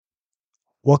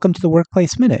Welcome to the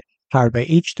Workplace Minute, powered by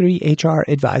H3 HR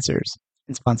Advisors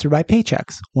and sponsored by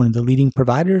Paychex, one of the leading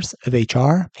providers of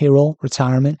HR, payroll,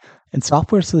 retirement, and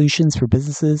software solutions for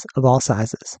businesses of all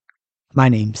sizes. My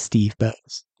name's Steve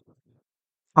Bowes.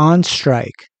 On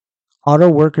strike. Auto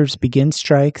workers begin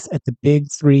strikes at the big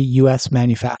three U.S.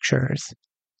 manufacturers.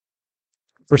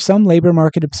 For some labor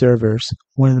market observers,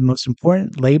 one of the most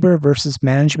important labor versus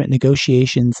management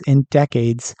negotiations in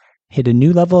decades hit a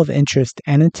new level of interest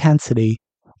and intensity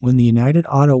when the United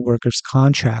Auto Workers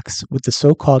contracts with the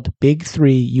so-called Big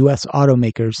Three U.S.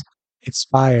 automakers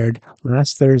expired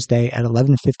last Thursday at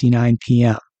 11:59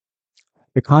 p.m.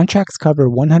 The contracts cover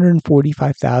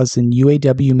 145,000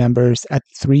 UAW members at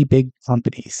the three big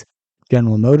companies,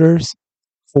 General Motors,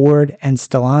 Ford, and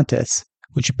Stellantis,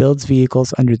 which builds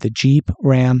vehicles under the Jeep,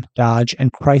 Ram, Dodge,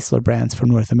 and Chrysler brands for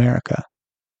North America.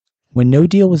 When no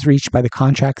deal was reached by the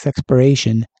contract's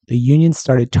expiration, the union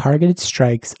started targeted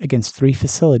strikes against three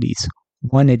facilities,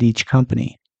 one at each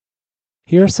company.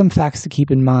 Here are some facts to keep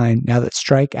in mind now that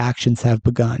strike actions have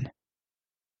begun.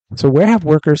 So where have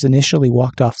workers initially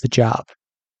walked off the job?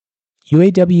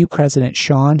 UAW President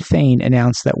Shawn Fain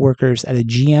announced that workers at a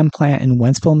GM plant in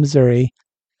Wentzville, Missouri,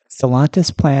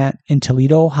 Stellantis plant in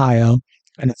Toledo, Ohio,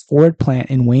 and a Ford plant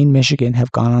in Wayne, Michigan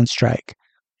have gone on strike.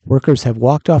 Workers have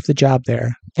walked off the job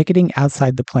there, picketing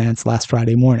outside the plants last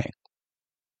Friday morning.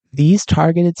 These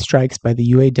targeted strikes by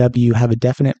the UAW have a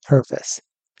definite purpose.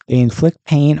 They inflict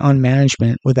pain on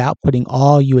management without putting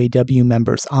all UAW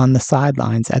members on the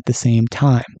sidelines at the same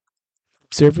time.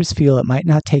 Observers feel it might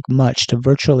not take much to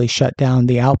virtually shut down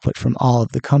the output from all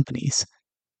of the companies.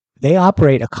 They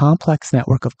operate a complex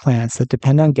network of plants that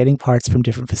depend on getting parts from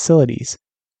different facilities.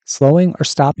 Slowing or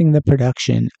stopping the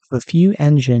production of a few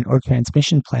engine or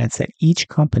transmission plants at each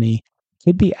company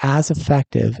could be as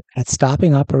effective at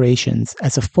stopping operations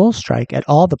as a full strike at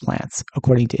all the plants,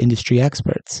 according to industry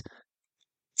experts.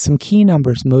 Some key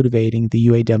numbers motivating the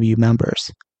UAW members.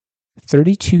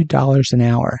 $32 an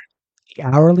hour, the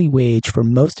hourly wage for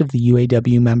most of the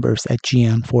UAW members at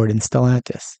GM, Ford, and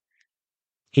Stellantis.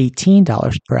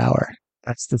 $18 per hour,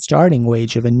 that's the starting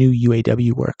wage of a new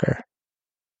UAW worker.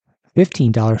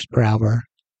 $15 per hour,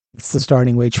 that's the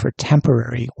starting wage for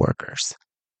temporary workers.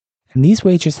 And these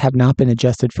wages have not been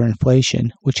adjusted for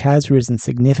inflation, which has risen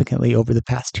significantly over the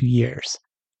past 2 years.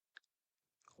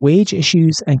 Wage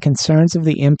issues and concerns of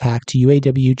the impact to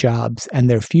UAW jobs and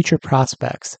their future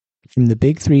prospects from the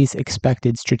Big Three's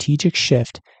expected strategic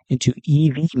shift into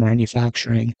EV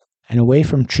manufacturing and away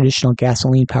from traditional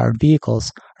gasoline-powered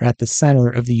vehicles are at the center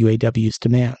of the UAW's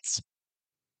demands.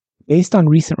 Based on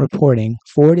recent reporting,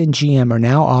 Ford and GM are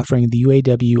now offering the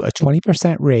UAW a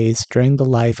 20% raise during the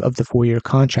life of the 4-year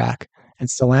contract, and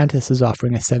Stellantis is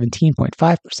offering a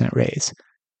 17.5% raise.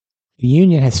 The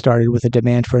union has started with a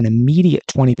demand for an immediate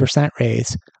 20%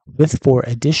 raise, with 4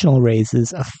 additional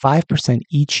raises of 5%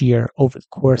 each year over the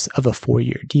course of a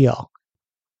 4-year deal.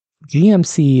 GM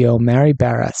CEO Mary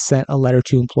Barra sent a letter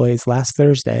to employees last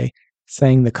Thursday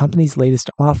saying the company's latest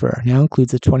offer now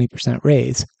includes a 20%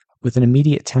 raise, with an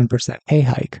immediate 10% pay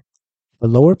hike. The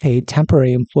lower-paid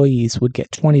temporary employees would get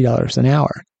 $20 an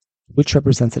hour, which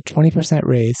represents a 20%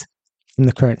 raise from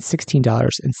the current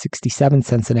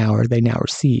 $16.67 an hour they now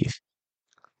receive.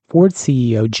 Ford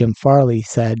CEO Jim Farley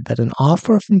said that an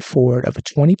offer from Ford of a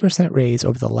 20% raise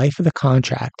over the life of the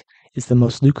contract is the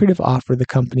most lucrative offer the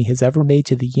company has ever made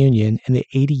to the union in the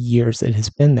 80 years it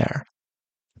has been there.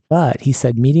 But he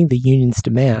said meeting the union's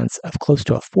demands of close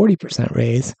to a 40%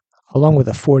 raise, along with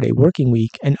a 4-day working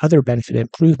week and other benefit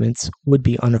improvements, would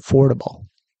be unaffordable.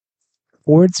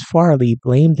 Ford's Farley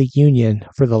blamed the union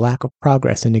for the lack of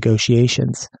progress in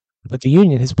negotiations, but the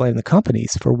union has blamed the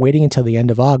companies for waiting until the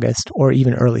end of August or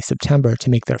even early September to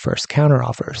make their first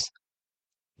counteroffers.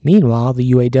 Meanwhile, the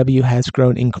UAW has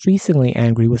grown increasingly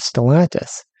angry with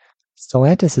Stellantis.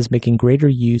 Stellantis is making greater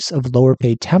use of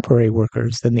lower-paid temporary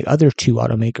workers than the other two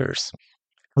automakers.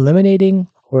 Eliminating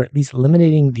or at least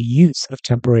limiting the use of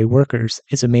temporary workers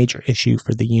is a major issue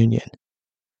for the union.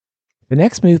 The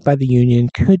next move by the union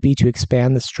could be to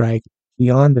expand the strike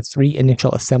beyond the 3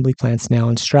 initial assembly plants now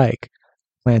on strike,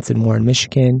 plants in Warren,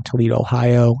 Michigan, Toledo,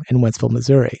 Ohio, and Wentzville,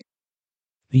 Missouri.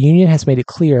 The union has made it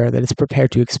clear that it's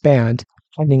prepared to expand,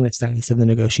 pending the status of the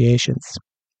negotiations.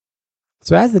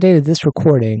 So as the date of this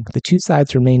recording, the two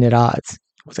sides remain at odds,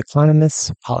 with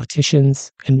economists,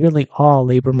 politicians, and really all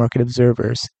labor market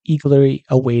observers eagerly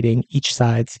awaiting each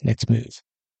side's next move.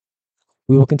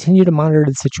 We will continue to monitor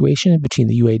the situation between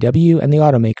the UAW and the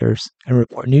automakers and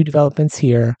report new developments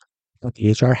here at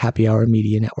the HR Happy Hour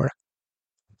Media Network.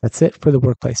 That's it for the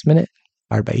Workplace Minute,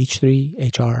 powered by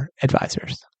H3 HR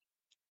Advisors.